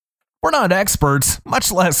We're not experts,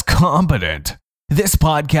 much less competent. This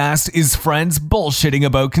podcast is friends bullshitting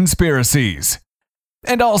about conspiracies.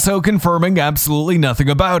 And also confirming absolutely nothing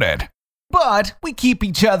about it. But we keep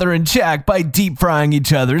each other in check by deep frying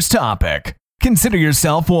each other's topic. Consider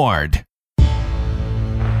yourself warned.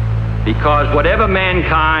 Because whatever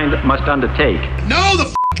mankind must undertake, No,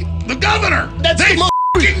 the governor. That's They the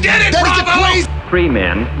f***ing did it, That is the Bravo. place. free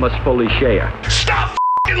men must fully share. Stop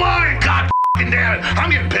f***ing lying. God f***ing damn it. I'm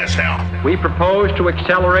getting pissed now. We propose to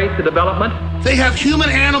accelerate the development They have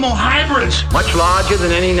human-animal hybrids. much larger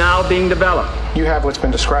than any now being developed, You have what's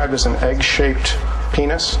been described as an egg-shaped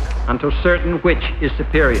penis. until certain which is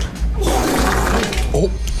superior.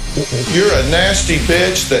 You're a nasty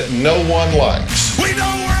bitch that no one likes, We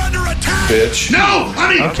know we're under attack. bitch. No,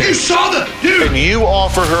 I mean, you saw the dude. And you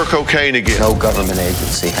offer her cocaine again. No government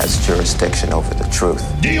agency has jurisdiction over the truth.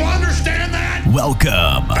 Do you understand that?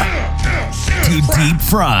 Welcome to Deep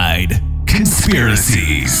Fried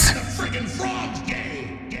Conspiracies. Freaking frogs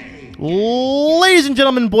gay. Ladies and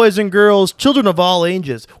gentlemen, boys and girls, children of all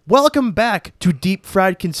ages, welcome back to Deep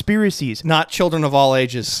Fried Conspiracies. Not children of all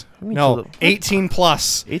ages. No, children? 18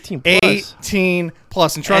 plus. 18 plus. 18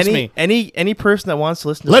 plus. And trust me, Any person that wants to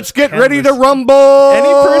listen to Let's this get can ready to listen. rumble.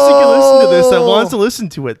 Any person can listen to this that wants to listen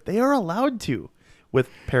to it. They are allowed to, with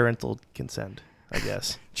parental consent, I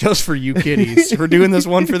guess. just for you kiddies. We're doing this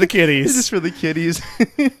one for the This is kiddies. for the kiddies.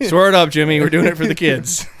 Swear it up, Jimmy. We're doing it for the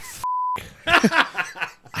kids.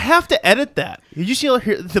 I have to edit that. Did you see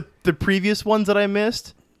the previous ones that I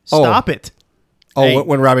missed? Stop it. Oh, Hey.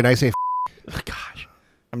 when Robbie and I say, Gosh.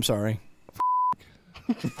 I'm sorry.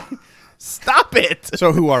 Stop it.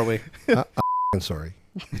 So who are we? I'm sorry.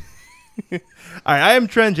 All right, I am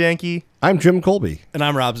Trent Janke. I'm Jim Colby. And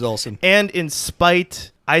I'm Rob Zolson. And in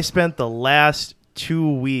spite, I spent the last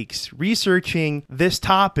 2 weeks researching this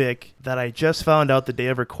topic that I just found out the day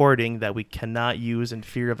of recording that we cannot use in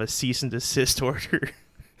fear of a cease and desist order.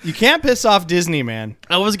 You can't piss off Disney, man.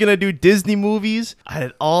 I was going to do Disney movies. I had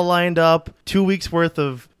it all lined up. 2 weeks worth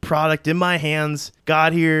of product in my hands.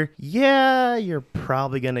 Got here. Yeah, you're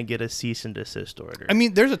probably going to get a cease and desist order. I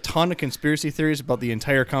mean, there's a ton of conspiracy theories about the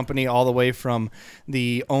entire company, all the way from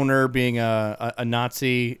the owner being a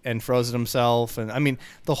Nazi and frozen himself. And I mean,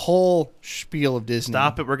 the whole spiel of Disney.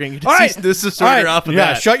 Stop it. We're going to get All a right. cease and desist All order right. off of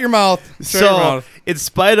Yeah, that. shut your mouth. Shut your So, mouth. in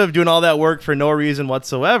spite of doing all that work for no reason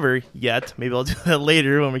whatsoever yet, maybe I'll do that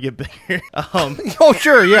later when we get bigger. Oh,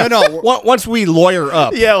 sure, yeah. No. Once we lawyer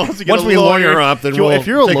up. Yeah, once we, get Once a we lawyer lawyer up, then if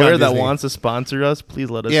you're a take on lawyer that Disney. wants to sponsor us, please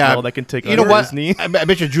let us Yeah, know. That can take you on know what? Disney. I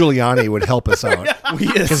bet you Giuliani would help us out.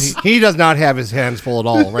 Because he does not have his hands full at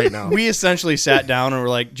all right now. We essentially sat down and were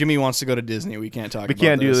like, Jimmy wants to go to Disney. We can't talk about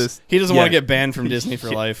can't do this. He doesn't want to Yeah. get banned from Disney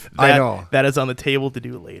for life. I know. That is on the table to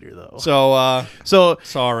do later, though. So,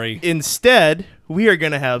 sorry. Instead, we are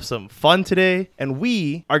going to have some fun today, and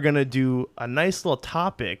we are going to do a nice little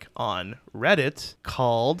topic on Reddit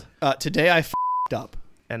called, Today I f***ed up.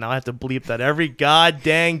 and I'll have to bleep that every god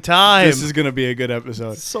dang time. This is going to be a good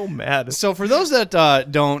episode. so mad. So for those that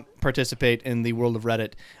don't participate in the world of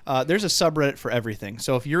Reddit, there's a subreddit for everything.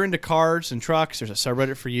 So if you're into cars and trucks, there's a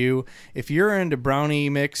subreddit for you. If you're into brownie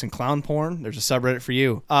mix and clown porn, there's a subreddit for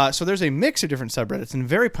you. So there's a mix of different subreddits, and a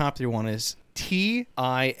very popular one is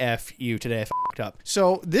TIFU, Today I f***ed up.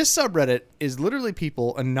 So this subreddit is literally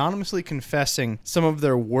people anonymously confessing some of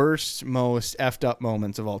their worst, most effed up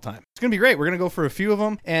moments of all time. It's going to be great. We're going to go for a few of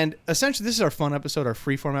them. And essentially, this is our fun episode, our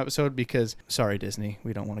freeform episode, because, sorry, Disney,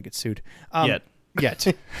 we don't want to get sued. Yet. Yet.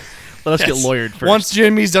 Let us Yes. get lawyered first. Once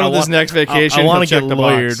Jimmy's done with his next vacation, I want to he'll get check the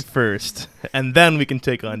lawyered box. first, and then we can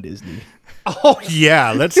take on Disney. Oh,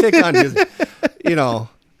 yeah. Let's take on Disney. You know,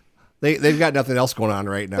 they've got nothing else going on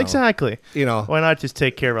right now. Exactly. You know, Why not just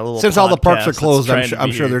take care of a little since all the parks podcast are that's closed, trying to I'm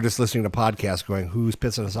be sure here? they're just listening to podcasts going, who's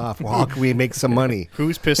pissing us off? Well, how can we make some money?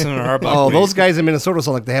 Who's pissing in our bucket? Oh, those guys in Minnesota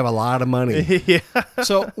sound like they have a lot of money.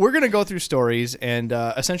 So we're going to go through stories and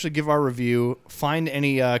essentially give our review, find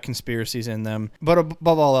any conspiracies in them. But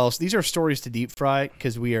above all else, these are stories to deep fry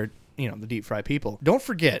because we are, the deep fry people. Don't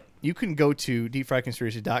forget, you can go to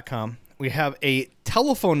deepfryconspiracy.com. We have a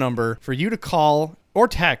telephone number for you to call or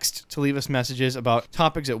text to leave us messages about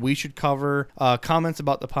topics that we should cover, comments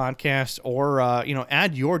about the podcast, or,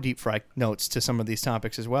 add your deep fry notes to some of these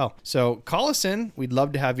topics as well. So call us in. We'd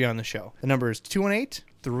love to have you on the show. The number is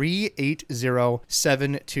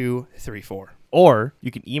 218-380-7234. Or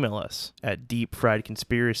you can email us at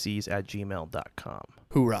deepfriedconspiracies@gmail.com.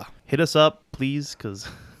 Hoorah. Hit us up, please, because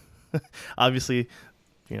obviously,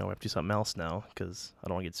 we have to do something else now because I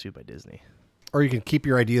don't want to get sued by Disney. Or you can keep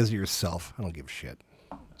your ideas to yourself. I don't give a shit.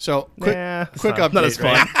 So, quick Nah, it's update. not as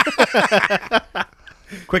fun. right?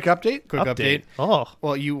 Quick update. Quick update. Oh.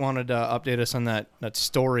 Well, you wanted to update us on that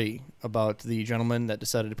story about the gentleman that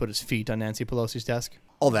decided to put his feet on Nancy Pelosi's desk.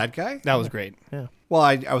 Oh, that guy? That was great. Yeah. Well,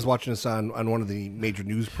 I was watching this on one of the major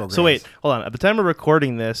news programs. So wait, hold on. At the time of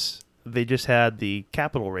recording this, they just had the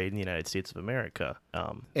Capitol raid in the United States of America.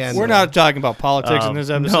 And We're not talking about politics in this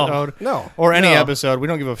episode. No. Or any No. episode. We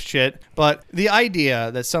don't give a shit. But the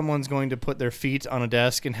idea that someone's going to put their feet on a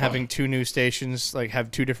desk and having two news stations like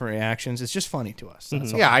have two different reactions, it's just funny to us.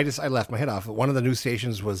 That's all. Yeah, I laughed my head off. One of the news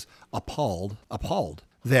stations was appalled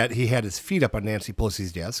that he had his feet up on Nancy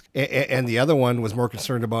Pelosi's desk, and the other one was more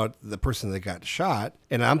concerned about the person that got shot.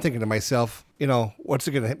 And I'm thinking to myself, what's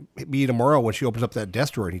it going to be tomorrow when she opens up that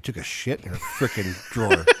desk drawer and he took a shit in her freaking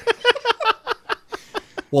drawer?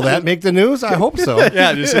 Will that make the news? I hope so.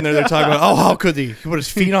 Yeah, just sitting there, they're talking about, how could he put his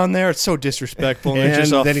feet on there? It's so disrespectful. And, it's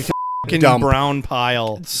just then a he took fucking dump. brown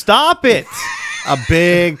pile. Stop it! A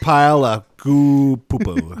big pile of goo poo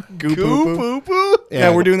poo. Goo poo poo.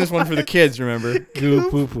 Yeah, we're doing this one for the kids, remember? Goo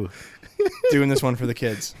poo poo. Doing this one for the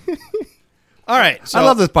kids. All right. So I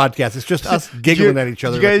love this podcast. It's just us giggling at each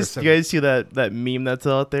other. You guys see that meme that's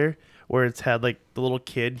out there where it's had like the little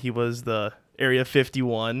kid, he was the Area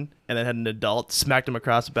 51, and then had an adult smacked him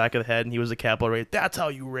across the back of the head, and he was a Capitol raid. That's how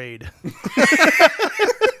you raid.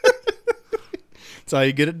 That's how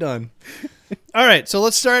you get it done. All right, so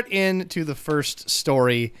let's start into the first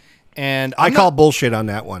story. And I call bullshit on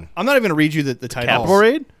that one. I'm not even going to read you the title. Capitol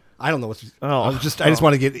raid? I don't know what's. Oh. I just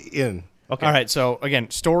want to get in. Okay. All right, so again,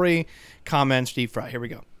 story, comments, deep fry. Here we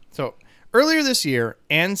go. So earlier this year,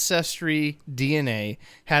 Ancestry DNA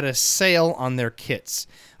had a sale on their kits.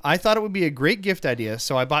 I thought it would be a great gift idea,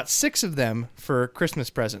 so I bought 6 of them for Christmas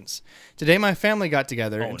presents. Today, my family got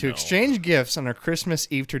together to exchange gifts on our Christmas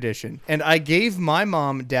Eve tradition, and I gave my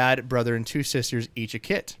mom, dad, brother, and 2 sisters each a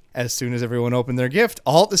kit. As soon as everyone opened their gift,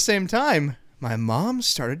 all at the same time, my mom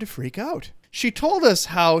started to freak out. She told us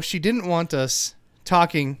how she didn't want us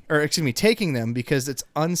taking them because it's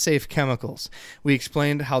unsafe chemicals. We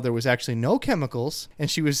explained how there was actually no chemicals, and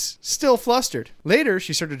she was still flustered. Later,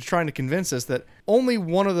 she started trying to convince us that only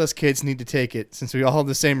one of those kids need to take it, since we all have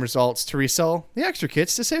the same results, to resell the extra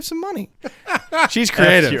kits to save some money. She's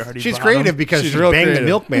creative. She's creative because she's real banged creative. the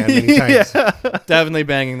milkman many times. Definitely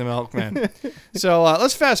banging the milkman. So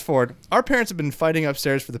let's fast forward. Our parents have been fighting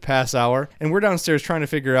upstairs for the past hour, and we're downstairs trying to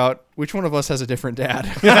figure out which one of us has a different dad.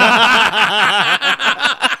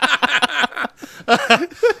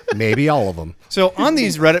 Maybe all of them. So on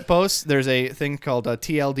these Reddit posts, there's a thing called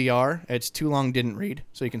TLDR. It's too long didn't read,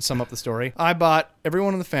 so you can sum up the story. I bought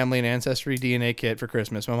everyone in the family an Ancestry DNA kit for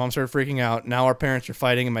Christmas. My mom started freaking out. Now our parents are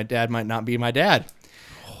fighting, and my dad might not be my dad.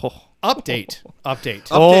 Update.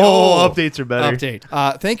 Oh, updates are better.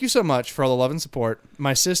 Update. Thank you so much for all the love and support.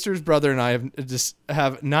 My sister's brother and I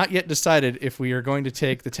have not yet decided if we are going to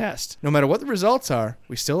take the test. No matter what the results are,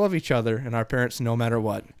 we still love each other and our parents no matter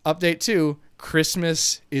what. Update 2,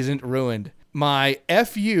 Christmas isn't ruined. My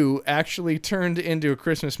FU actually turned into a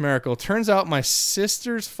Christmas miracle. Turns out my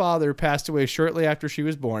sister's father passed away shortly after she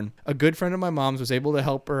was born. A good friend of my mom's was able to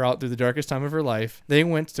help her out through the darkest time of her life. They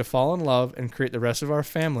went to fall in love and create the rest of our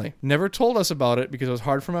family. Never told us about it because it was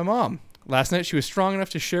hard for my mom. Last night, she was strong enough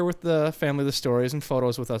to share with the family the stories and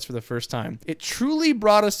photos with us for the first time. It truly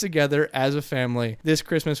brought us together as a family. This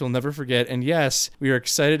Christmas we'll never forget. And yes, we are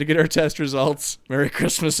excited to get our test results. Merry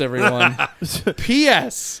Christmas, everyone.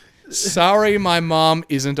 P.S. Sorry, my mom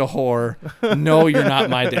isn't a whore. No, you're not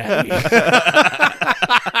my daddy.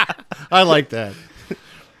 I like that.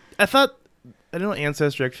 I didn't know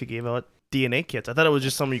Ancestry actually gave out DNA kits. I thought it was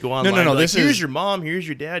just something you go online. No. Like, This here's is your mom, here's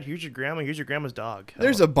your dad, here's your grandma, here's your grandma's dog.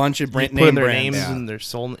 There's a bunch of put in name their brands. names and their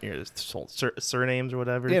surnames or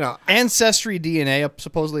whatever. Ancestry DNA,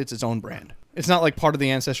 supposedly it's its own brand. It's not like part of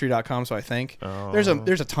the Ancestry.com, so I think there's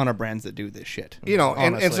a ton of brands that do this shit.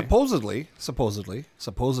 And supposedly,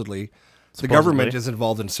 the government is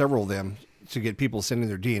involved in several of them to get people sending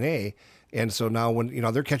their DNA. And so now when,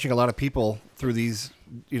 they're catching a lot of people through these,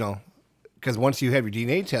 because once you have your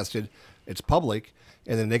DNA tested, it's public,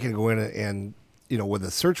 and then they can go in and, with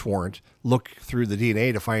a search warrant, look through the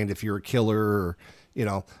DNA to find if you're a killer or,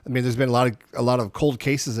 there's been a lot of cold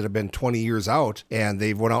cases that have been 20 years out, and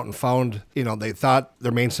they've went out and found, they thought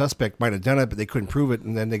their main suspect might have done it, but they couldn't prove it.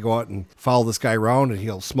 And then they go out and follow this guy around, and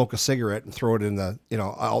he'll smoke a cigarette and throw it in the,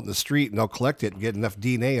 out in the street, and they'll collect it and get enough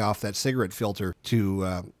DNA off that cigarette filter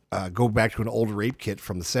to go back to an old rape kit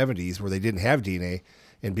from the 70s where they didn't have DNA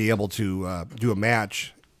and be able to do a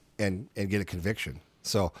match and get a conviction.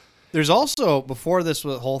 So There's also, before this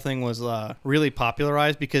whole thing was really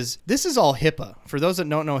popularized, because this is all HIPAA. For those that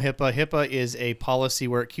don't know HIPAA is a policy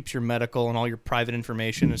where it keeps your medical and all your private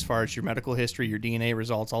information as far as your medical history, your DNA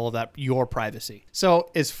results, all of that, your privacy. So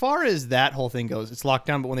as far as that whole thing goes, it's locked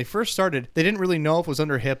down. But when they first started, they didn't really know if it was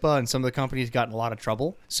under HIPAA, and some of the companies got in a lot of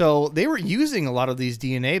trouble. So they were using a lot of these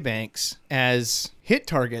DNA banks as hit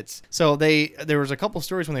targets. So there was a couple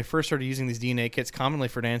stories when they first started using these DNA kits, commonly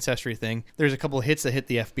for an ancestry thing. There's a couple of hits that hit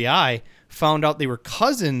the FBI, found out they were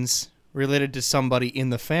cousins related to somebody in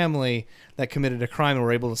the family that committed a crime and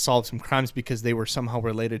were able to solve some crimes because they were somehow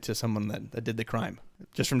related to someone that did the crime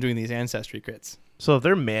just from doing these ancestry kits. So if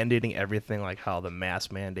they're mandating everything like how the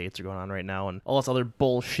mass mandates are going on right now and all this other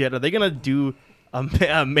bullshit, are they going to do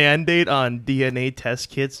a mandate on DNA test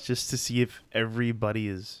kits just to see if everybody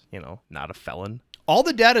is, not a felon? All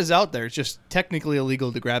the data is out there. It's just technically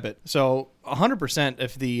illegal to grab it. So 100%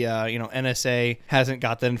 if the NSA hasn't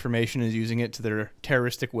got that information and is using it to their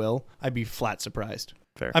terroristic will, I'd be flat surprised.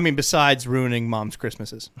 Fair. I mean, besides ruining mom's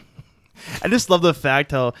Christmases. I just love the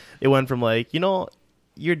fact how it went from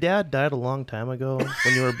your dad died a long time ago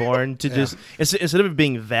when you were born to just instead of it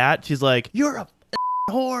being that, she's like, you're a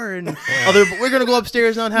whore, and we're gonna go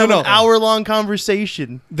upstairs now and have an hour-long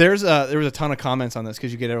conversation. There was a ton of comments on this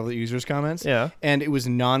because you get all the users' comments. Yeah, and it was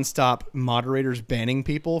nonstop moderators banning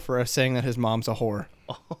people for saying that his mom's a whore.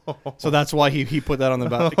 So that's why he put that on the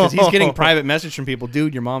back, because he's getting private message from people.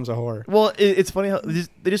 Dude, your mom's a whore. Well, it's funny how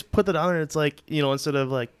they just put that on, and it's like, instead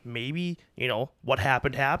of like maybe what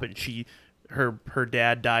happened. Her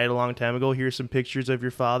dad died a long time ago. Here's some pictures of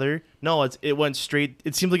your father. No, it went straight.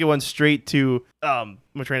 It seems like it went straight to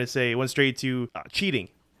it went straight to cheating.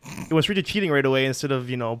 It went straight to cheating right away instead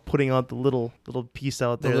of putting out the little piece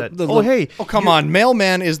out there come on,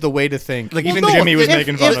 mailman is the way to think. Like even Jimmy was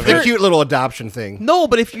making fun of it. The cute little adoption thing. No,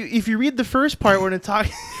 but if you read the first part when it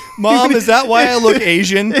talks, Mom, is that why I look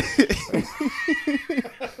Asian?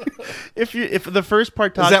 if the first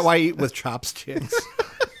part talks, is that why I eat with chopsticks?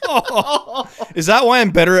 Is that why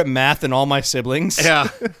I'm better at math than all my siblings? Yeah.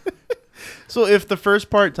 So if the first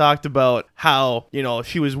part talked about how,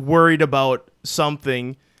 she was worried about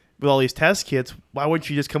something with all these test kits, why wouldn't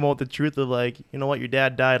she just come out with the truth of like, your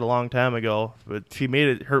dad died a long time ago, but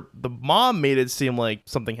the mom made it seem like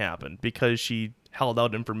something happened because she held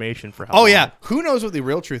out information for how long. Yeah, who knows what the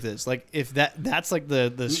real truth is? Like if that's like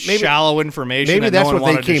the shallow information maybe that that's no one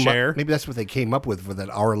what wanted they to share. Maybe that's what they came up with for that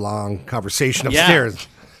hour-long conversation upstairs. Yeah.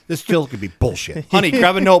 This still could be bullshit. Honey,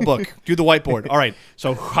 grab a notebook. Do the whiteboard. All right.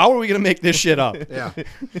 So how are we going to make this shit up? Yeah.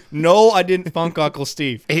 No, I didn't funk Uncle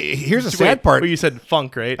Steve. Hey, here's the sad part. Well, you said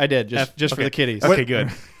funk, right? I did, just for the kiddies. Okay,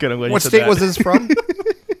 good. Good. I'm glad what you said state that. Was this from?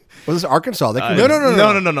 Was this Arkansas?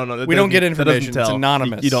 No. We don't get information. It's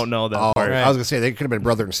anonymous. You don't know that part. Right. I was going to say they could have been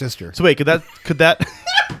brother and sister. So wait, could that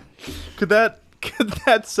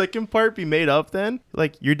second part be made up then?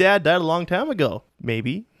 Like, your dad died a long time ago.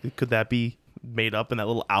 Maybe. Could that be made up in that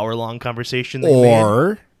little hour-long conversation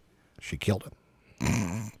or she killed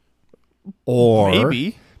him? Or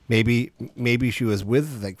maybe she was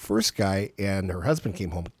with the first guy and her husband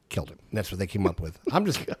came home and killed him. And that's what they came up with. I'm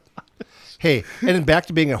just... Hey, and then back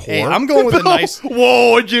to being a whore. Hey, I'm going with a nice...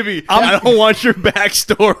 Whoa, Jimmy. I don't want your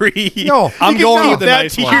backstory. No. I'm going with the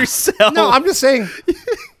nice to one. yourself. No, I'm just saying,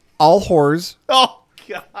 all whores, oh,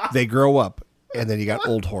 God. They grow up, and then you got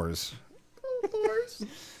old whores.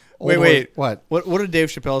 Wait. What? What did Dave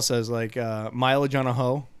Chappelle says? Like, mileage on a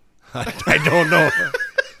hoe? I don't know.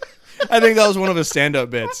 I think that was one of his stand-up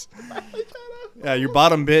bits. Yeah, your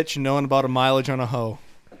bottom bitch knowing about a mileage on a hoe.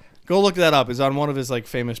 Go look that up. It's on one of his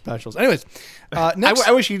famous specials. Anyways, next.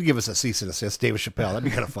 I wish he'd give us a cease and assist, David Chappelle. That'd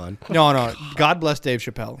be kind of fun. No. God bless Dave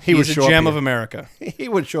Chappelle. He's a gem of America. He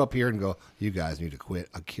would show up here and go, "You guys need to quit.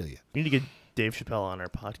 I'll kill you." We need to get Dave Chappelle on our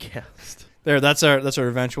podcast. There, that's our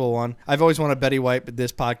eventual one. I've always wanted Betty White, but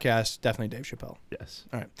this podcast, definitely Dave Chappelle. Yes.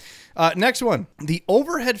 All right. Next one. The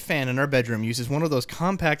overhead fan in our bedroom uses one of those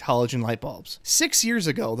compact halogen light bulbs. 6 years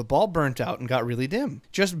ago, the bulb burnt out and got really dim,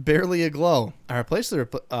 just barely aglow. I replaced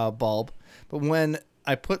the bulb, but when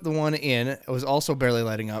I put the one in, it was also barely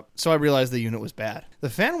lighting up, so I realized the unit was bad. The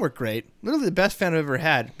fan worked great, literally the best fan I've ever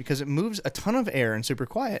had, because it moves a ton of air and super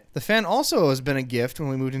quiet. The fan also has been a gift when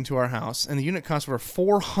we moved into our house, and the unit cost over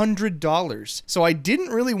 $400, so I didn't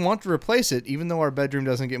really want to replace it, even though our bedroom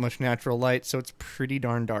doesn't get much natural light, so it's pretty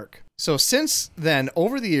darn dark. So since then,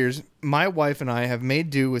 over the years, my wife and I have made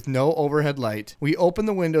do with no overhead light. We open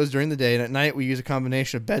the windows during the day, and at night we use a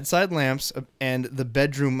combination of bedside lamps and the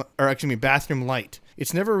bathroom light.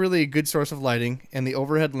 It's never really a good source of lighting, and the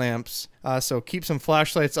overhead lamps, so keep some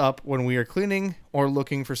flashlights up when we are cleaning or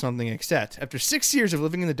looking for something etc. After 6 years of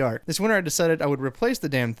living in the dark, this winter I decided I would replace the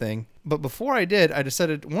damn thing, but before I did, I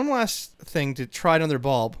decided one last thing to try another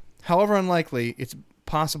bulb. However unlikely, it's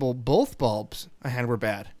possible both bulbs I had were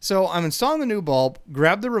bad. So I'm installing the new bulb,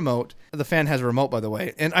 grab the remote. The fan has a remote, by the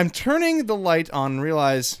way. And I'm turning the light on and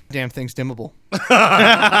realize, damn thing's dimmable.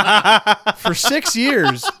 For 6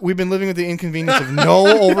 years, we've been living with the inconvenience of no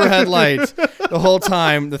overhead light. The whole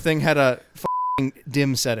time, the thing had a f***ing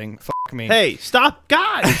dim setting. Fuck me. Hey, stop.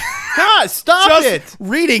 God, stop Just it.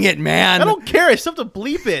 reading it, man. I don't care. I still have to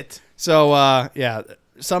bleep it. So, yeah.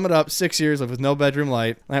 Sum it up, 6 years with no bedroom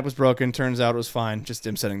light. Lamp was broken. Turns out it was fine. Just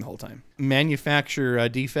dim setting the whole time. Manufacturer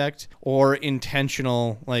defect or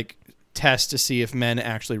intentional test to see if men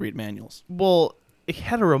actually read manuals. Well, it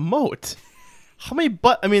had a remote. How many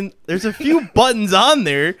there's a few buttons on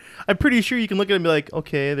there. I'm pretty sure you can look at it and be like,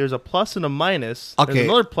 okay, there's a plus and a minus. Okay. There's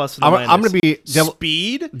another plus and a minus. I'm going to be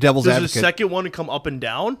speed. Devil's Does advocate. the second one come up and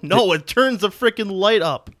down? No, it turns the freaking light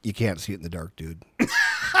up. You can't see it in the dark, dude.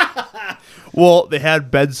 Well, they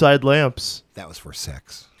had bedside lamps. That was for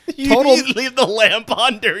sex. You leave the lamp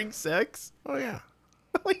on during sex? Oh, yeah.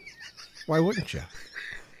 Why wouldn't you?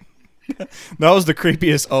 That was the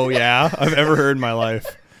creepiest oh yeah I've ever heard in my life.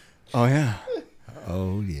 Oh yeah.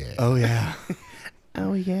 Oh, yeah. Oh yeah.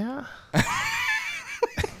 Oh, yeah.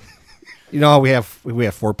 You know how we have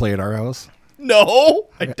foreplay at our house? No,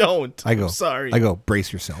 I don't. I go. I'm sorry. I go,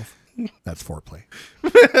 brace yourself. That's foreplay.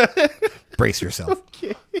 Brace yourself.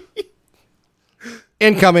 Okay.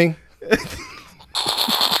 Incoming.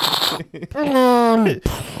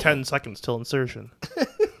 10 seconds till insertion.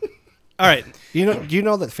 All right. Do you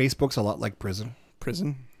know that Facebook's a lot like prison?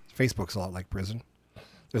 Prison? Facebook's a lot like prison.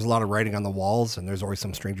 There's a lot of writing on the walls, and there's always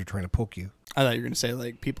some stranger trying to poke you. I thought you were going to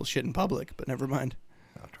say people shit in public, but never mind.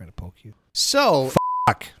 No, trying to poke you. So,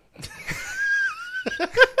 Fuck.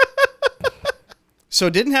 So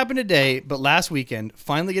it didn't happen today, but last weekend,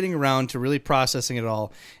 finally getting around to really processing it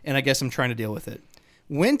all, and I guess I'm trying to deal with it.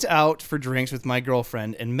 Went out for drinks with my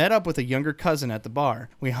girlfriend and met up with a younger cousin at the bar.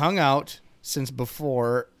 We hung out since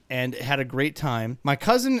before and had a great time. My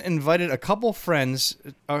cousin invited a couple friends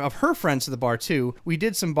of her friends to the bar too. We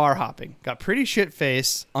did some bar hopping. Got pretty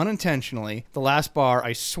shit-faced unintentionally. The last bar,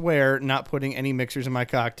 I swear, not putting any mixers in my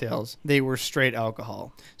cocktails. They were straight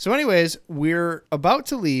alcohol. So anyways, we're about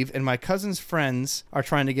to leave and my cousin's friends are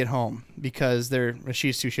trying to get home because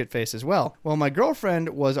she's too shit-faced as well. Well, my girlfriend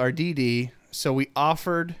was our DD, so we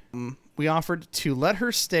offered to let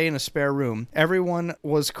her stay in a spare room. Everyone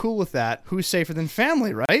was cool with that. Who's safer than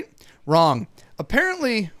family, right? Wrong.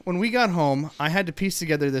 Apparently, when we got home, I had to piece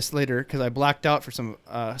together this later because I blacked out for some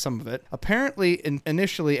of it. Apparently,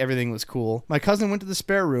 initially, everything was cool. My cousin went to the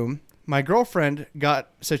spare room. My girlfriend got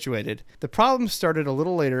situated. The problem started a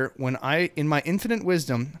little later when I, in my infinite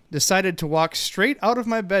wisdom, decided to walk straight out of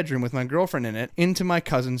my bedroom with my girlfriend in it into my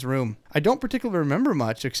cousin's room. I don't particularly remember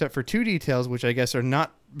much except for two details which I guess are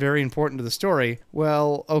not very important to the story.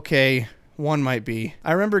 Well, okay, one might be.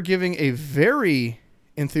 I remember giving a very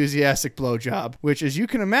enthusiastic blowjob, which, as you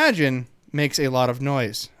can imagine, makes a lot of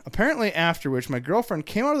noise. Apparently, after which my girlfriend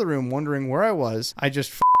came out of the room wondering where I was. I just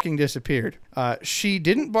fucking disappeared. She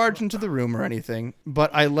didn't barge into the room or anything,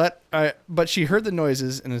 but but she heard the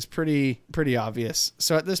noises and it's pretty obvious.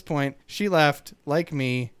 So at this point, she left. Like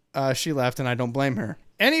me, she left, and I don't blame her.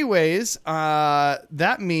 Anyways,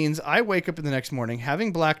 that means I wake up in the next morning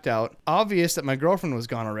having blacked out. Obvious that my girlfriend was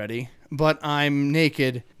gone already, but I'm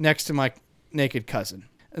naked next to my naked cousin.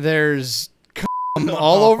 There's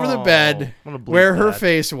all over the bed where her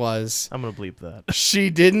face was. I'm going to bleep that. She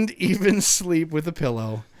didn't even sleep with a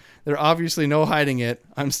pillow. There's obviously no hiding it.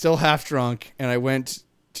 I'm still half drunk, and I went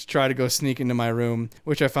to try to go sneak into my room,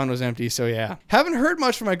 which I found was empty, so yeah. Haven't heard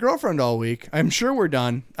much from my girlfriend all week. I'm sure we're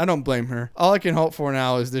done. I don't blame her. All I can hope for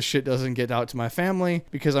now is this shit doesn't get out to my family,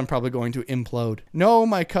 because I'm probably going to implode. No,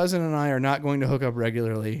 my cousin and I are not going to hook up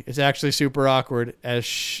regularly. It's actually super awkward, as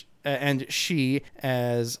she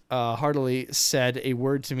has hardly said a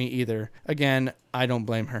word to me either. Again, I don't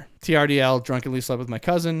blame her. TRDL, drunkenly slept with my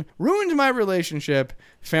cousin, ruined my relationship.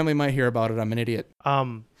 Family might hear about it. I'm an idiot.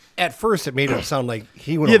 At first, it made it sound like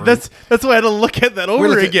he went over. That's why I had to look at that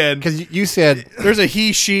over again. Because you said there's a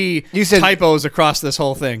he/she typos across this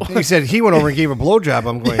whole thing. You said he went over and gave a blowjob.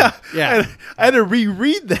 I'm going. Yeah. I had to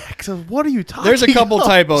reread that because what are you talking? There's a couple about?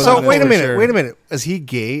 typos. So wait a minute. Is he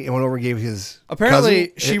gay and went over and gave his? Apparently,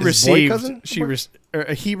 cousin, she his boy received. cousin?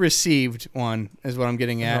 he received one is what I'm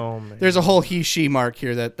getting at. Oh, man. There's a whole he/she mark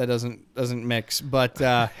here that doesn't mix. But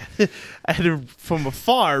I had to, from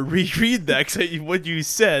afar, reread that because what you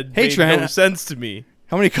said Hey, made Trent. no sense to me.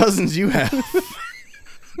 how many cousins do you have?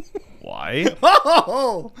 Why?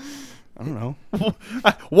 Oh, I don't know.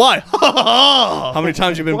 Why? How many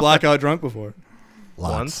times you been blackout drunk before?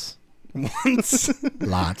 Lots. Once.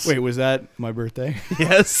 Lots. Wait, was that my birthday?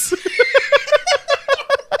 Yes.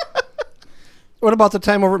 What about the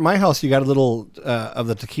time over at my house you got a little of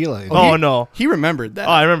the tequila? Oh, no. He remembered that.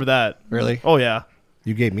 Oh, I remember that. Really? Oh, yeah.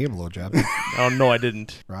 You gave me a blowjob. Oh, no, I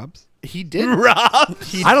didn't. Rob's? He did. Rob.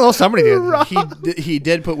 I don't know. Somebody did. He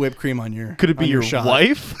did put whipped cream on your. Could it be on your shot.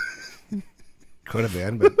 wife? Could have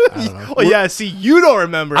been, but I don't know. Oh, yeah. See, you don't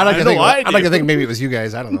remember. I'd like, to know think, I I'd like do. to think maybe it was you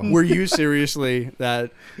guys. I don't know. Were you seriously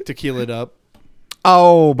that tequila'd up?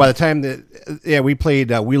 Oh, by the time that we played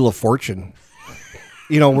Wheel of Fortune.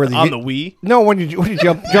 You know where On the Wii? No, when you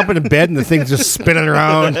jump into bed and the thing's just spinning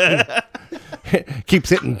around, keeps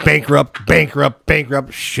hitting bankrupt.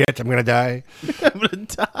 Shit, I'm gonna die. I'm going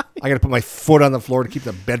to die. I gotta put my foot on the floor to keep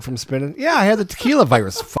the bed from spinning. Yeah, I had the tequila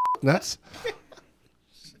virus. Nuts.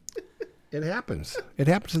 It happens. It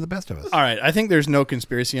happens to the best of us. All right, I think there's no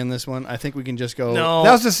conspiracy on this one. I think we can just go. No.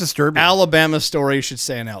 That was just disturbing. Alabama story should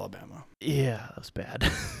stay in Alabama. Yeah, that was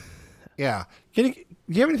bad. Yeah. Do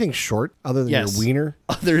you have anything short other than Yes. your wiener?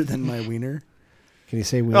 Other than my wiener. Can you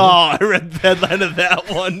say wiener? Oh, I read the headline of that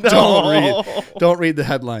one. No. Don't read the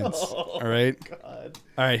headlines. All right. God.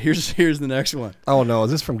 All right. Here's the next one. Oh, no.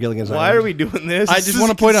 Is this from Gilligan's Why Island? are we doing this? I This just is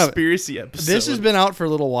want a to point out conspiracy episode. this has been out for a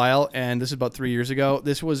little while, and this is about 3 years ago.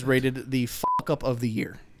 This was rated the fuck up of the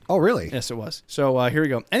year. Oh, really? Yes, it was. So here we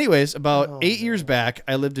go. Anyways, about 8 years back,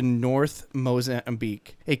 I lived in North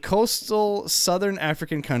Mozambique, a coastal southern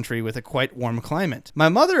African country with a quite warm climate. My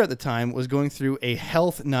mother at the time was going through a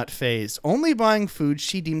health nut phase, only buying food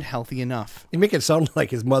she deemed healthy enough. You make it sound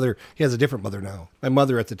like his mother. He has a different mother now. My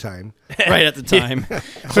mother at the time. Right at the time.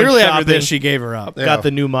 Clearly after shopping. this, she gave her up. Got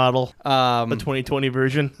the new model, the Um, 2020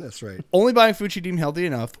 version. That's right. only buying food she deemed healthy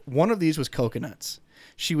enough. One of these was coconuts.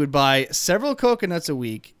 She would buy several coconuts a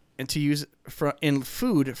week and to use in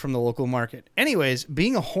food from the local market. Anyways,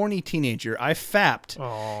 being a horny teenager, I fapped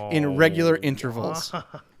in regular intervals.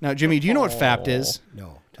 Now, Jimmy, do you know what fapped is?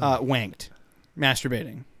 No. Wanked.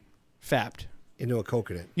 Masturbating. Fapped. Into a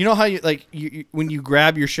coconut. You know how you when you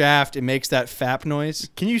grab your shaft, it makes that fap noise?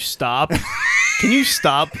 Can you stop? Can you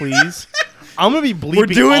stop, please? I'm going to be bleeping We're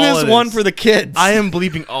doing all this of one for the kids. I am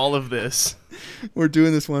bleeping all of this. We're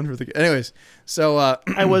doing this one for the kids. Anyways, so...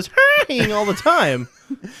 I was hurrying all the time.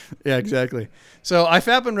 Yeah, exactly. So I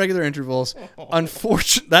fap in regular intervals.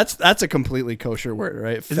 Unfortunately, that's a completely kosher word,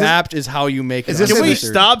 right? Fapped is how you make it. this Can we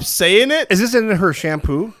Uncensored. stop saying it? Is this in her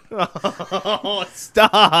shampoo? Oh,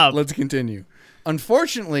 stop. Let's continue.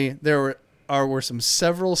 Unfortunately, there were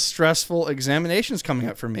several stressful examinations coming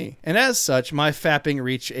up for me, and as such, my fapping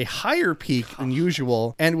reached a higher peak than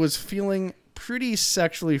usual and was feeling pretty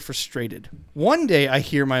sexually frustrated. One day I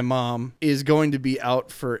hear my mom is going to be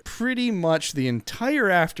out for pretty much the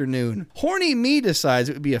entire afternoon. Horny me decides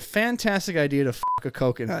it would be a fantastic idea to f*** a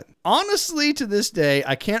coconut. Honestly, to this day,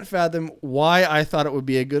 I can't fathom why I thought it would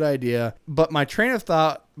be a good idea, but my train of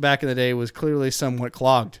thought back in the day was clearly somewhat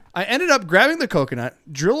clogged. I ended up grabbing the coconut,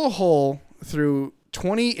 drill a hole through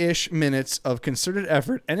 20-ish minutes of concerted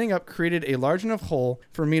effort, ending up created a large enough hole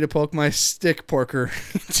for me to poke my stick porker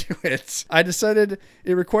into it. I decided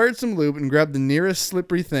it required some lube and grabbed the nearest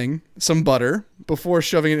slippery thing, some butter, before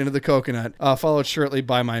shoving it into the coconut, followed shortly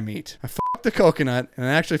by my meat. I f***ed the coconut, and it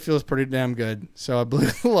actually feels pretty damn good. So I blew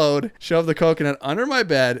the load, shoved the coconut under my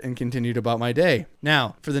bed, and continued about my day.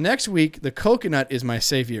 Now, for the next week, the coconut is my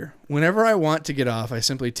savior. Whenever I want to get off, I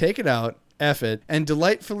simply take it out, F it, and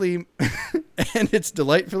its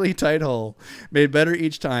delightfully tight hole, made better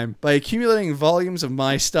each time by accumulating volumes of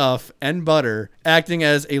my stuff and butter, acting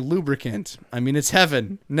as a lubricant. I mean, it's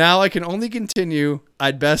heaven. Now I can only continue.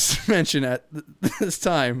 I'd best mention at this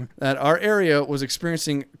time that our area was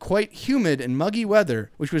experiencing quite humid and muggy weather,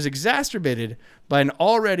 which was exacerbated by an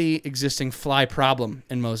already existing fly problem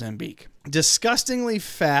in Mozambique. Disgustingly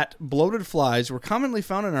fat, bloated flies were commonly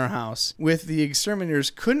found in our house, with the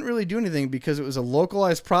exterminators couldn't really do anything because it was a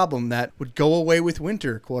localized problem that would go away with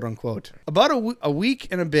winter, quote unquote. About a week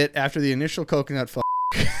and a bit after the initial coconut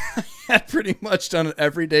I had pretty much done it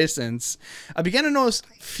every day since, I began to notice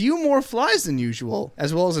few more flies than usual,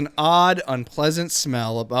 as well as an odd, unpleasant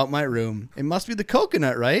smell about my room. It must be the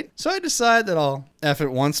coconut, right? So I decide that I'll F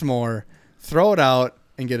it once more, throw it out,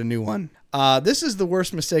 and get a new one. This is the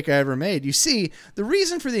worst mistake I ever made. You see, the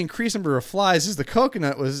reason for the increased number of flies is the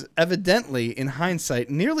coconut was evidently, in hindsight,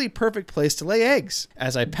 nearly perfect place to lay eggs.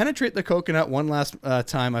 As I penetrate the coconut one last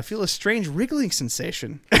time, I feel a strange wriggling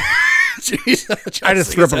sensation. Jeez, I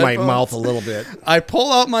just threw up in my mouth a little bit. I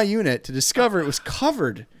pull out my unit to discover it was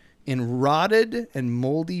covered in rotted and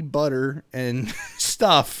moldy butter and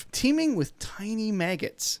stuff, teeming with tiny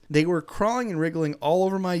maggots. They were crawling and wriggling all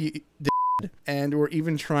over my and were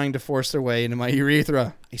even trying to force their way into my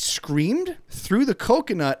urethra. I screamed, threw the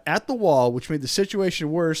coconut at the wall, which made the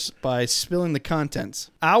situation worse by spilling the contents.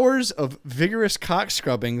 Hours of vigorous cock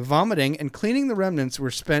scrubbing, vomiting, and cleaning the remnants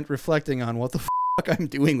were spent reflecting on what the fuck I'm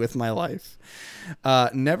doing with my life.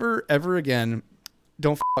 Never, ever again,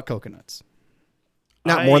 don't fuck coconuts.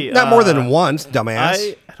 Not more than once,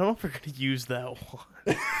 dumbass. I don't know if we're going to use that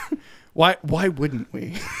one. Why wouldn't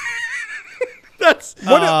we?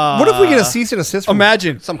 What if we get a cease and desist from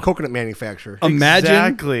imagine some coconut manufacturer?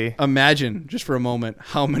 Imagine, just for a moment,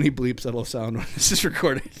 how many bleeps that'll sound when this is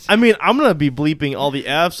recorded. I mean, I'm going to be bleeping all the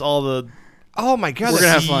Fs, all the... Oh, my God. We're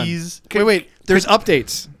going to have fun. Wait. There's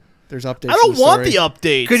updates. There's updates. I don't want the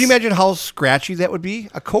updates. Could you imagine how scratchy that would be?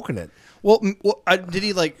 A coconut. Well, did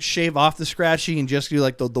he like shave off the scratchy and just do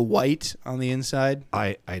like the white on the inside?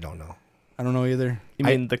 I don't know. I don't know either. You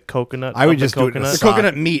mean the coconut? I would just do it coconut? The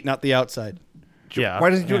coconut meat, not the outside. Yeah. Why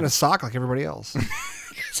doesn't he do it in a sock like everybody else?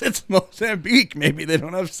 It's Mozambique. Maybe they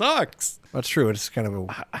don't have socks. That's true. It's kind of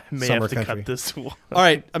a I may summer have to country. cut this one. All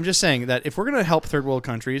right, I'm just saying that if we're going to help third world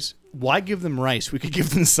countries, why give them rice? We could give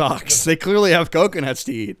them socks. They clearly have coconuts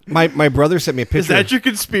to eat. My brother sent me a picture. Is that your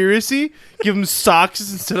conspiracy? Give them socks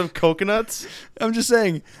instead of coconuts? I'm just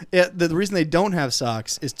saying, the reason they don't have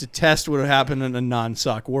socks is to test what would happen in a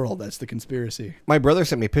non-sock world. That's the conspiracy. My brother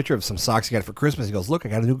sent me a picture of some socks he got for Christmas. He goes, "Look, I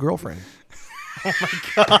got a new girlfriend." Oh my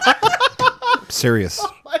God. Serious.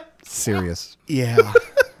 Serious. Yeah.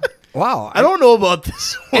 Wow. I don't know about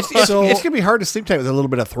this one. It's going to be hard to sleep tonight with a little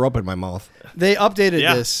bit of throw up in my mouth. They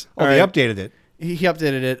updated this. Oh, they updated it. He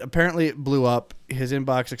updated it. Apparently, it blew up. His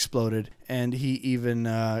inbox exploded, and he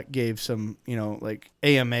even gave some, like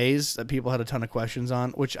AMAs that people had a ton of questions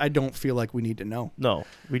on, which I don't feel like we need to know. No,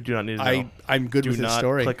 we do not need to know. I'm good with this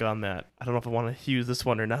story. Click on that. I don't know if I want to use this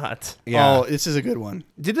one or not. Yeah. Oh, this is a good one.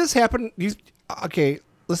 Did this happen? Okay,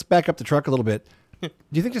 let's back up the truck a little bit. Do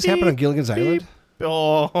you think this happened on Gilligan's Island?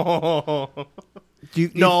 Oh. Do you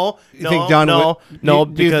think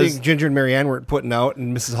Do you think Ginger and Marianne weren't putting out,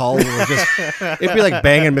 and Mrs. Hall would just... It'd be like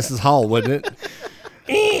banging Mrs. Hall, wouldn't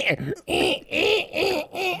it?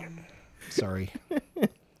 Sorry.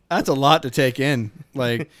 That's a lot to take in.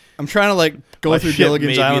 Like, I'm trying to go through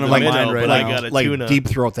Gilligan's Island in my mind right now. I got a like tuna. deep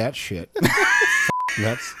throat that shit.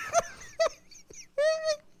 Nuts.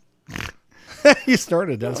 You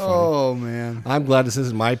started. That's funny. Oh, man. I'm glad this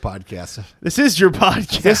isn't my podcast. This is your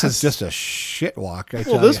podcast. This is just a shit walk.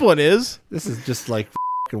 One is. This is just like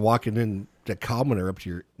walking in the commoner up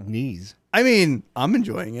to your knees. I mean, I'm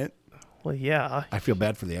enjoying it. Well, yeah. I feel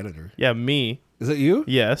bad for the editor. Yeah, me. Is it you?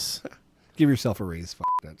 Yes. Give yourself a raise.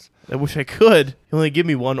 Nuts. I wish I could. You only give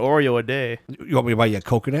me one Oreo a day. You want me to buy you a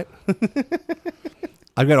coconut?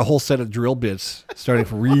 I've got a whole set of drill bits, starting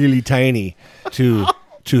from really tiny to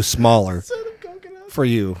smaller. For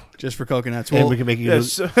you, just for coconuts, and we can make you.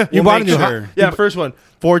 You bought a new house. Yeah, first one: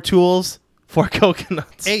 4 tools, 4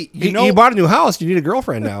 coconuts. Hey, you bought a new house. You need a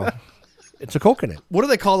girlfriend now. It's a coconut. What do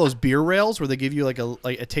they call those beer rails where they give you like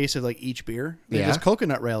a taste of like each beer? They're just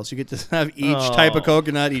coconut rails. You get to have each type of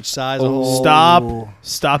coconut, each size.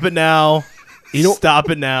 Stop it now. Stop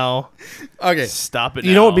it now. Okay, stop it now.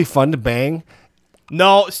 You know what would be fun to bang?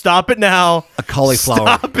 No, stop it now. A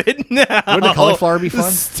cauliflower. Stop it now. Wouldn't a cauliflower be fun?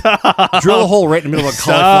 Stop. Drill a hole right in the middle of a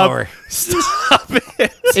cauliflower. Stop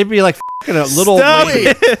it. It'd be like a little Stop lady.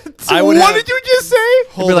 It. What did you just say?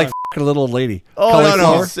 It'd be like a little old lady. Oh,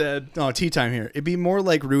 cauliflower. No, tea time here. It'd be more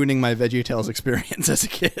like ruining my VeggieTales experience as a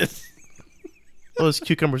kid. Well, there's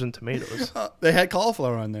cucumbers and tomatoes. They had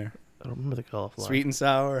cauliflower on there. I don't remember the cauliflower. Sweet and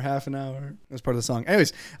sour, half an hour. That's part of the song.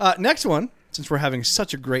 Anyways, next one. Since we're having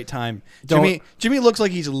such a great time, Jimmy looks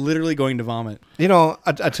like he's literally going to vomit. You know,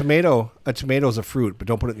 a tomato is a fruit, but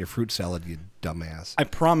don't put it in your fruit salad, you dumbass. I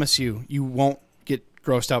promise you won't get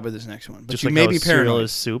grossed out by this next one. But just you like may be cereal paranoid.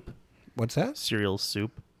 Is soup. What's that? Cereal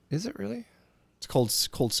soup. Is it really? It's cold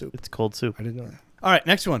soup. It's cold soup. I didn't know that. All right,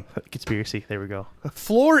 next one. Conspiracy. There we go.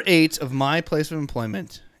 Floor 8 of my place of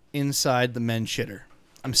employment inside the men's shitter.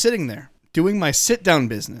 I'm sitting there doing my sit-down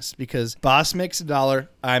business because boss makes $1,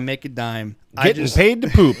 I make a dime. Getting paid to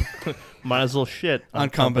poop. Might as well shit on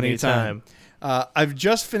company time. I've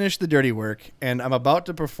just finished the dirty work, and I'm about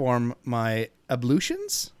to perform my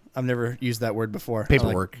ablutions. I've never used that word before.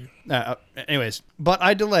 Paperwork. Anyways, but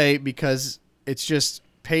I delay because it's just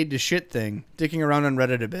paid to shit thing. Dicking around on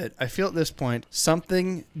Reddit a bit. I feel at this point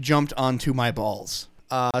something jumped onto my balls.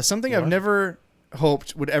 Something I've never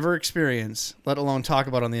hoped would ever experience, let alone talk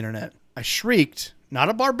about on the internet. I shrieked, not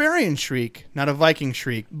a barbarian shriek, not a Viking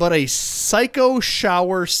shriek, but a psycho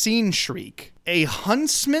shower scene shriek. A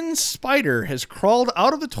huntsman spider has crawled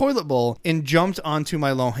out of the toilet bowl and jumped onto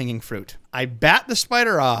my low-hanging fruit. I bat the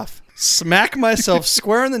spider off, smack myself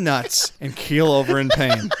square in the nuts, and keel over in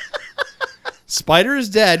pain. Spider is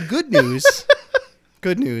dead. Good news.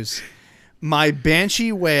 Good news. My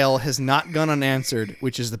banshee wail has not gone unanswered,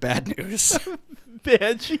 which is the bad news.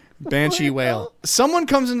 Banshee wail. Someone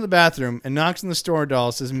comes into the bathroom and knocks on the store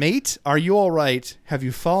door, says, "Mate, are you all right? Have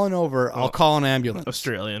you fallen over? I'll call an ambulance."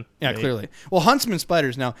 Australian. Yeah, mate. clearly. Well, huntsman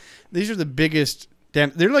spiders now, these are the biggest.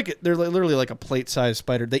 Damn, they're literally like a plate-sized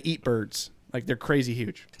spider. They eat birds. Like, they're crazy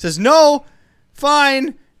huge. Says, "No,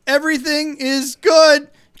 fine. Everything is good.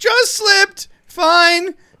 Just slipped.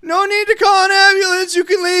 Fine. No need to call an ambulance. You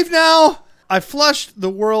can leave now." I flushed the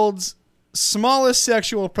world's smallest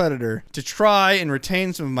sexual predator. To try and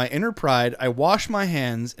retain some of my inner pride, I wash my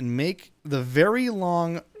hands and make the very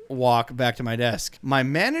long walk back to my desk. My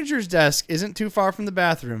manager's desk isn't too far from the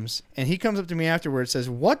bathrooms, and he comes up to me afterwards, says,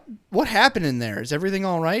 What happened in there? Is everything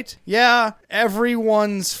all right?" "Yeah,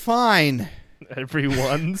 everyone's fine."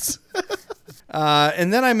 Everyone's.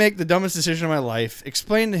 And then I make the dumbest decision of my life,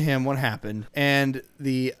 explain to him what happened, and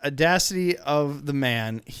the audacity of the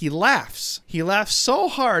man, he laughs. He laughs so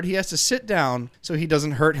hard he has to sit down so he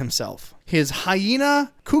doesn't hurt himself. His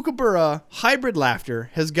hyena kookaburra hybrid laughter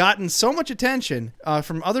has gotten so much attention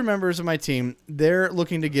from other members of my team, they're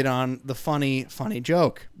looking to get on the funny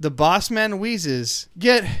joke. The boss man wheezes,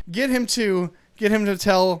 get him to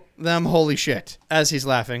tell them holy shit as he's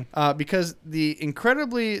laughing. Because the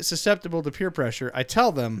incredibly susceptible to peer pressure, I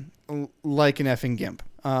tell them like an effing gimp.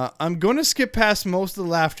 I'm going to skip past most of the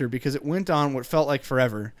laughter because it went on what felt like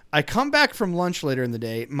forever. I come back from lunch later in the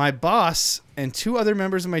day. My boss and 2 other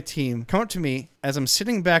members of my team come up to me as I'm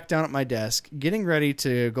sitting back down at my desk, getting ready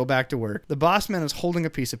to go back to work. The boss man is holding a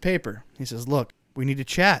piece of paper. He says, "Look, we need to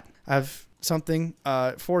chat. I've something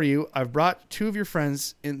for you. I've brought 2 of your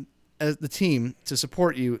friends in as the team to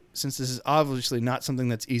support you, since this is obviously not something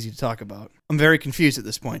that's easy to talk about." I'm very confused at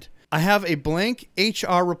this point. "I have a blank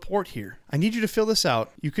HR report here. I need you to fill this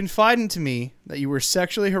out. You confide into me that you were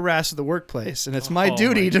sexually harassed at the workplace, and it's my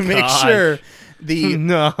duty to make sure the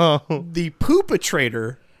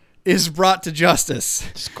poopatrator is brought to justice."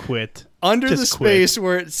 Just quit. Under Just the space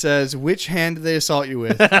where it says, "Which hand did they assault you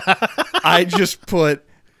with?" I just put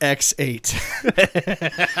X8.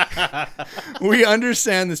 "We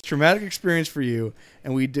understand this traumatic experience for you,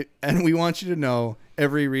 and we want you to know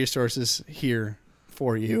every resource is here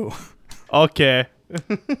for you." Okay.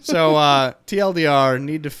 So, TLDR,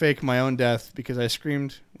 need to fake my own death because I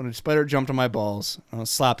screamed when a spider jumped on my balls and I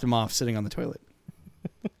slapped him off sitting on the toilet.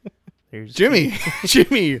 Jimmy,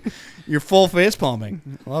 you're full face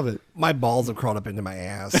palming. Love it. My balls have crawled up into my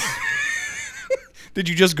ass. Did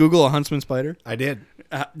you just Google a huntsman spider? I did.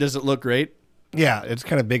 Does it look great? Yeah, it's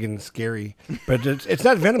kind of big and scary, but it's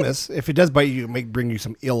not venomous. If it does bite you, it may bring you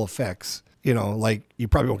some ill effects. You know, like you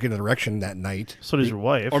probably won't get an erection that night. So does your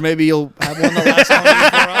wife. Or maybe you'll have one that lasts longer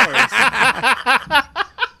than 4 hours.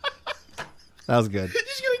 That was good.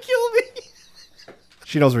 She's going to kill me.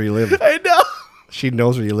 She knows where you live. I know. She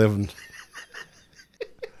knows where you live.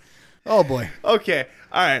 Oh, boy. Okay.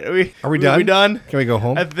 All right. Are we done? Are we done? Can we go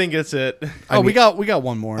home? I think it's it. We got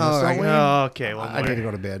one more. Oh, Okay. One more. I need to go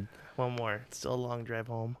to bed. One more. It's still a long drive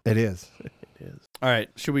home. It is. It is. All right.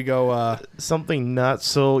 Should we go? Something not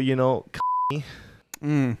so, I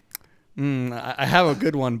have a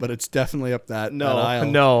good one, but it's definitely up that aisle.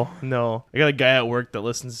 No. I got a guy at work that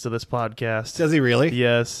listens to this podcast. Does he really?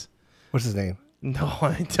 Yes. What's his name? No,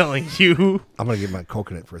 I'm telling you. I'm going to give him a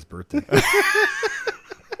coconut for his birthday. We're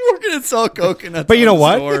going to sell coconuts. But you know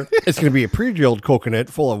what? It's going to be a pre-drilled coconut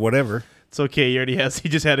full of whatever. It's okay. He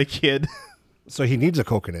just had a kid. So he needs a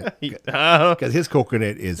coconut. Because his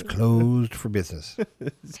coconut is closed for business. Do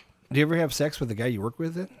you ever have sex with the guy you work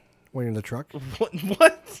with when you're in the truck?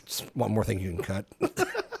 What? Just one more thing you can cut. I'm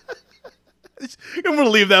going to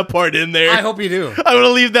leave that part in there. I hope you do. I'm going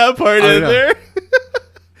to leave that part in there.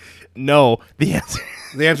 No. The answer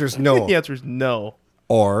is no. The answer is no.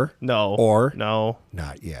 Or. No. Or. No.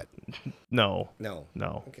 Not yet. No. No.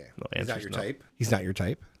 No. Okay. No, He's not your no. type? He's not your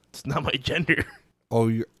type? It's not my gender. Oh,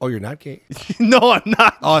 you're not gay? No, I'm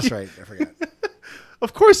not. Oh, that's right. I forgot.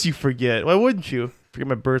 Of course you forget. Why wouldn't you? Forget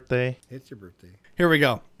my birthday. It's your birthday. Here we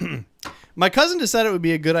go. My cousin decided it would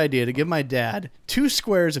be a good idea to give my dad 2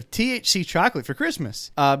 squares of THC chocolate for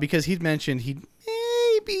Christmas because he'd mentioned he'd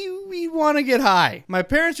maybe want to get high. My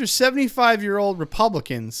parents are 75-year-old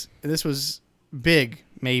Republicans, and this was big,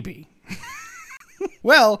 maybe.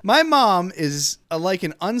 Well, my mom is like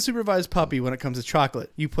an unsupervised puppy when it comes to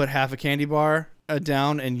chocolate. You put half a candy bar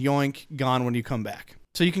down and yoink, gone when you come back.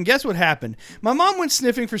 So you can guess what happened. My mom went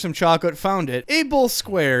sniffing for some chocolate, found it, ate both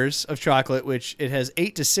squares of chocolate, which it has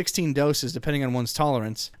 8 to 16 doses depending on one's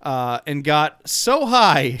tolerance, and got so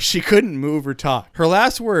high she couldn't move or talk. Her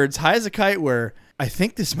last words, high as a kite, were, "I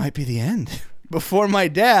think this might be the end." Before my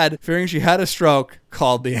dad, fearing she had a stroke,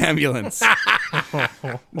 called the ambulance.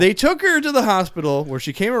 They took her to the hospital where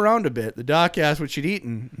she came around a bit. The doc asked what she'd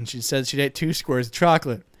eaten, and she said she'd ate 2 squares of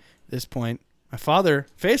chocolate. At this point, my father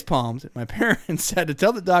face-palmed. My parents had to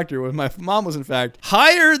tell the doctor when my mom was, in fact,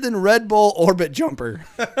 higher than Red Bull Orbit Jumper.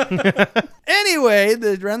 Anyway,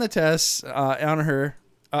 they ran the tests on her,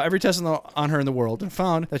 every test on her in the world, and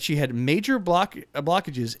found that she had major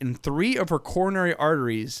blockages in 3 of her coronary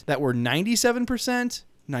arteries that were 97%,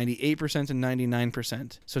 98%, and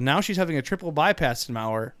 99%. So now she's having a triple bypass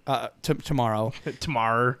tomorrow. Tomorrow.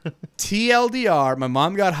 TLDR, my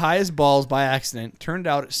mom got high as balls by accident. Turned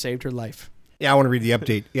out it saved her life. Yeah, I want to read the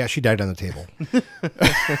update. Yeah, she died on the table.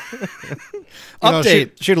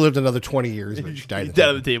 Update. She'd have lived another 20 years, but she died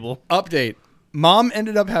on the table. Update. Mom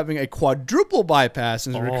ended up having a quadruple bypass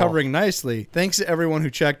and is recovering nicely. Thanks to everyone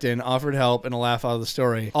who checked in, offered help, and a laugh out of the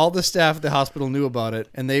story. All the staff at the hospital knew about it,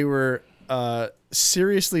 and they were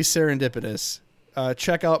seriously serendipitous.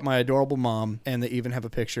 Check out my adorable mom, and they even have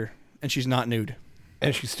a picture. And she's not nude.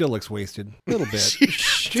 And she still looks wasted. A little bit.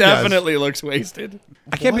 She definitely looks wasted.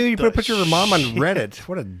 I can't believe you put a picture of her mom on Reddit.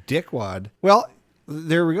 What a dickwad. Well,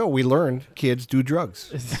 there we go. We learned kids do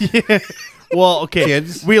drugs. Yeah. Well, okay.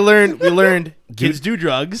 Kids. We learned kids do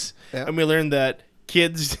drugs, and we learned that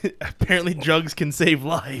kids, apparently drugs can save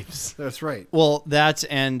lives. That's right. Well,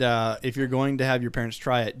 and if you're going to have your parents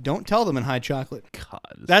try it, don't tell them in high chocolate. God.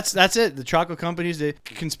 That's it. The chocolate companies, the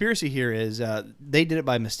conspiracy here is they did it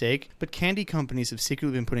by mistake, but candy companies have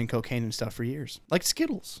secretly been putting cocaine in stuff for years, like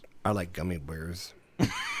Skittles. I like gummy bears.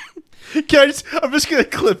 I'm just gonna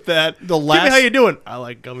clip that. Give me how you doing? I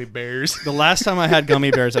like gummy bears. The last time I had gummy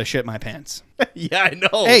bears, I shit my pants. Yeah, I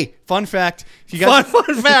know. Hey, fun fact. If you guys,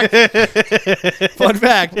 Fun fact. fun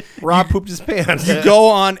fact. Rob pooped his pants. You go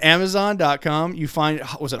on Amazon.com. You find,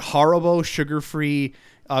 was it Haribo sugar-free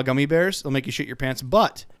gummy bears? They'll make you shit your pants.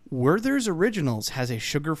 But Werther's Originals has a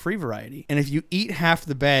sugar-free variety. And if you eat half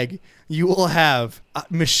the bag, you will have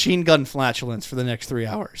machine gun flatulence for the next 3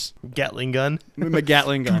 hours. Gatling gun? A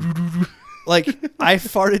Gatling gun. Like, I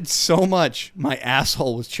farted so much, my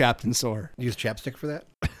asshole was chapped and sore. Use chapstick for that?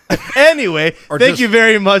 Anyway, thank you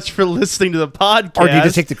very much for listening to the podcast. Or do you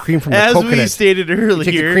just take the cream from the coconut? As we stated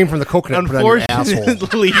earlier, you take the cream from the coconut and put it on your asshole.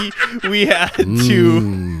 Unfortunately, we had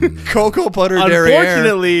to... Cocoa butter derriere.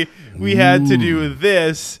 Unfortunately, we had to do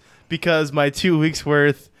this because my 2 weeks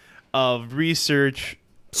worth of research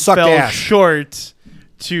fell short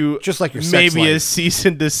to just like your maybe a cease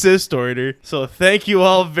and desist order. So thank you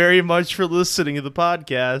all very much for listening to the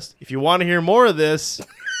podcast. If you want to hear more of this,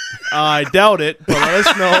 I doubt it, but let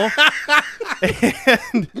us know.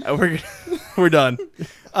 And we're done.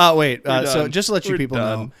 Wait. So done. just to let you We're people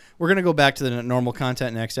done. know, we're going to go back to the normal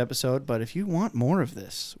content next episode. But if you want more of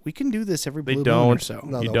this, we can do this every blue moon or so.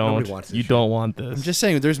 No, You nobody don't. wants this You shit. don't want this. I'm just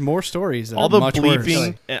saying, there's more stories that all are the much bleeping.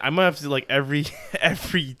 worse. And I'm gonna have to do like every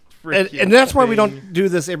And that's why we don't do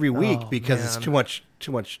this every week, because man. it's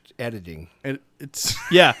too much editing. It's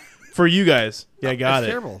Yeah, for you guys. Yeah, I got It's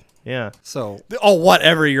it. terrible. Yeah. So oh,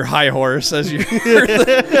 whatever. Your high horse says you're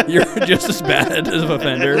just as bad as an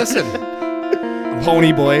offender. listen,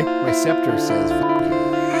 Pony boy. my scepter says.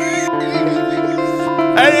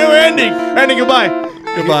 Hey, we're ending. Ending. Goodbye.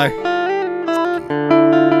 Goodbye.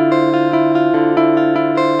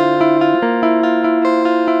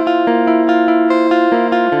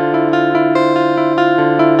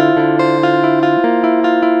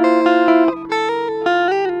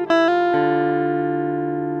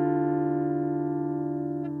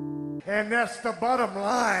 And that's the bottom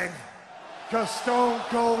line, because Stone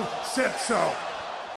Cold said so.